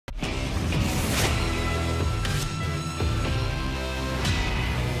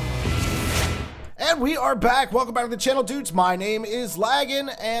And we are back. Welcome back to the channel, dudes. My name is Laggin,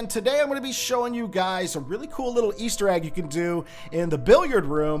 and today I'm going to be showing you guys a really cool little Easter egg you can do in the billiard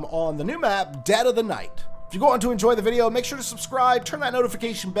room on the new map, Dead of the Night. If you're going to enjoy the video, make sure to subscribe, turn that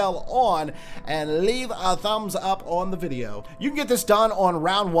notification bell on, and leave a thumbs up on the video. You can get this done on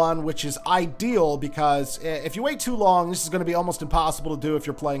round 1, which is ideal because if you wait too long, this is going to be almost impossible to do if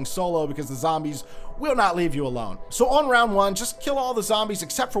you're playing solo because the zombies will not leave you alone. So on round 1, just kill all the zombies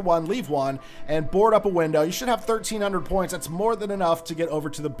except for one, leave one, and board up a window. You should have 1,300 points. That's more than enough to get over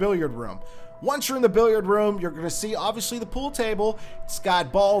to the billiard room. Once you're in the billiard room, you're going to see, obviously, the pool table. It's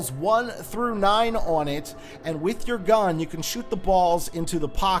got balls 1 through 9 on it, and with your gun, you can shoot the balls into the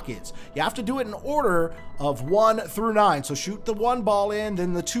pockets. You have to do it in order of 1 through 9. So shoot the 1 ball in,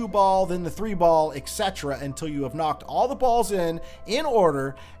 then the 2 ball, then the 3 ball, etc. until you have knocked all the balls in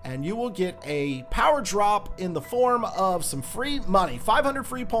order, and you will get a power drop in the form of some free money, 500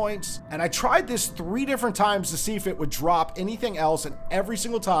 free points. And I tried this 3 different times to see if it would drop anything else, and every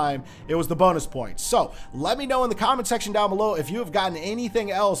single time it was the bonus points. So let me know in the comment section down below if you have gotten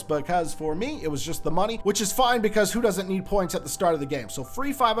anything else, because for me it was just the money, which is fine because who doesn't need points at the start of the game? So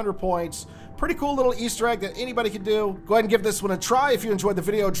free 500 points, pretty cool little Easter egg that anybody can do. Go ahead and give this one a try. If you enjoyed the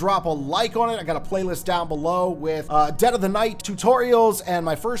video, drop a like on it. I got a playlist down below with Dead of the Night tutorials and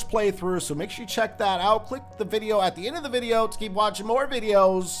my first playthrough, so make sure you check that out. Click the video at the end of the video to keep watching more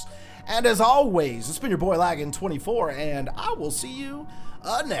videos. And as always, it's been your boy Laggin24, and I will see you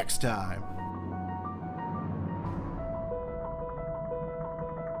next time.